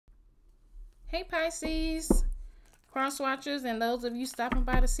Hey Pisces, cross watchers, and those of you stopping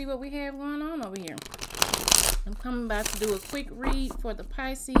by to see what we have going on over here. I'm coming by to do a quick read for the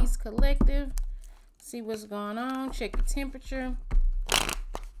Pisces collective. See what's going on, check the temperature.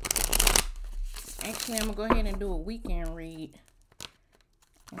 Actually, I'm going to go ahead and do a weekend read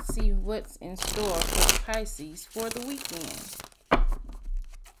and see what's in store for the Pisces for the weekend.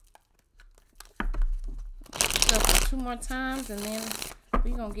 Shuffle 2 more times and then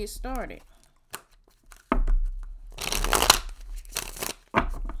we're going to get started.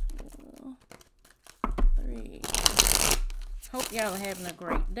 Hope y'all are having a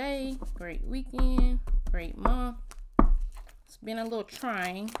great day, great weekend, great month. It's been a little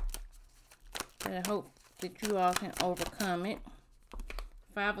trying, but I hope that you all can overcome it.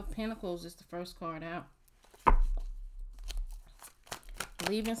 5 of Pentacles is the first card out.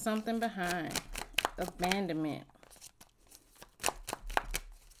 Leaving something behind. Abandonment.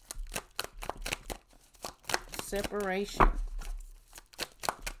 Separation.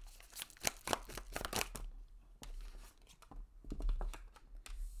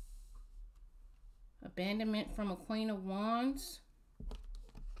 Abandonment from a Queen of Wands.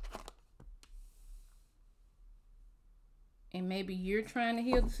 And maybe you're trying to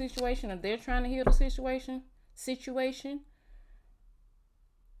heal the situation, or they're trying to heal the situation.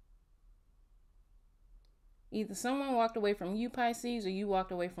 Either someone walked away from you, Pisces, or you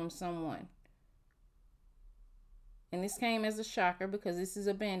walked away from someone. And this came as a shocker because this is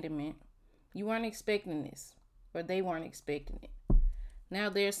abandonment. You weren't expecting this, or they weren't expecting it. Now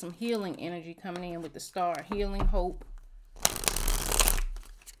there's some healing energy coming in with the star. Healing, hope.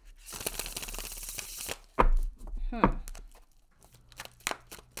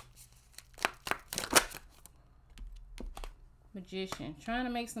 Magician. Trying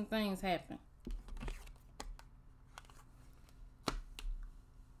to make some things happen.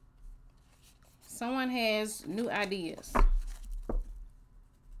 Someone has new ideas.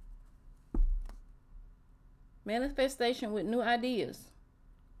 Manifestation with new ideas.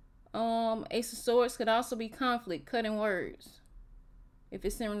 Ace of Swords could also be conflict, cutting words, if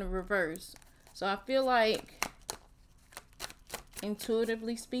it's in the reverse. So I feel like,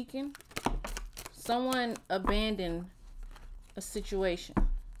 intuitively speaking, someone abandoned a situation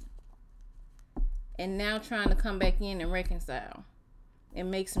and now trying to come back in and reconcile and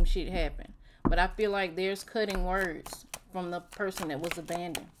make some shit happen. But I feel like there's cutting words from the person that was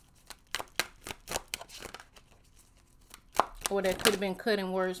abandoned. Or there could have been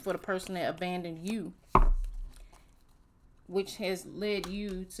cutting words for the person that abandoned you, which has led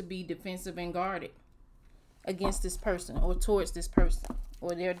you to be defensive and guarded against this person or towards this person,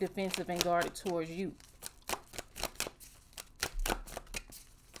 or they're defensive and guarded towards you.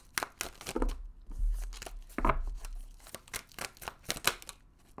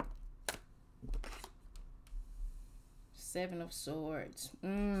 Seven of Swords.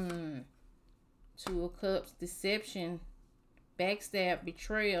 2 of Cups. Deception. Backstab,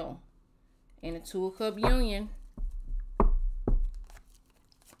 betrayal, and a 2 of Cups union.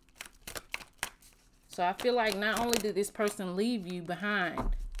 So I feel like not only did this person leave you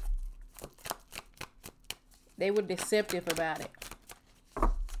behind, they were deceptive about it.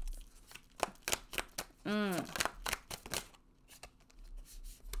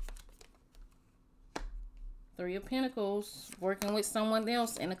 3 of Pentacles. Working with someone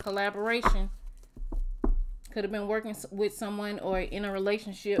else in a collaboration. Could have been working with someone or in a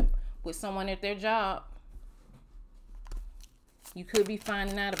relationship with someone at their job. You could be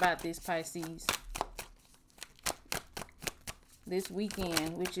finding out about this, Pisces, this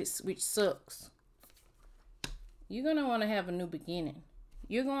weekend, which sucks. You're going to want to have a new beginning.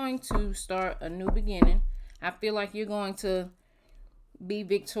 You're going to start a new beginning. I feel like you're going to be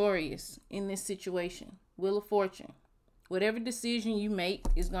victorious in this situation. Wheel of Fortune. Whatever decision you make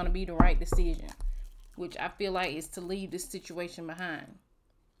is going to be the right decision, which I feel like is to leave this situation behind.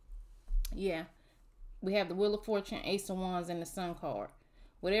 Yeah. We have the Wheel of Fortune, Ace of Wands, and the Sun card.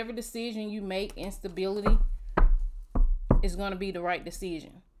 Whatever decision you make, instability is going to be the right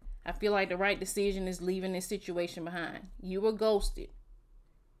decision. I feel like the right decision is leaving this situation behind. You were ghosted.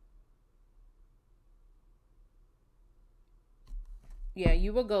 Yeah,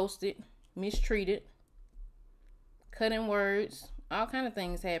 you were ghosted, mistreated, cutting words, all kind of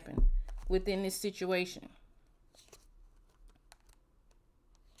things happen within this situation.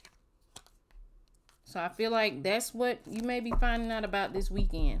 So I feel like that's what you may be finding out about this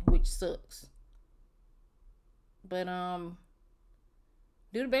weekend, which sucks. But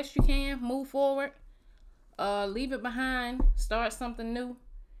do the best you can, move forward, leave it behind, start something new,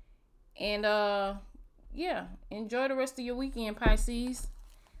 and yeah, enjoy the rest of your weekend, Pisces.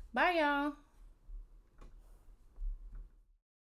 Bye, y'all.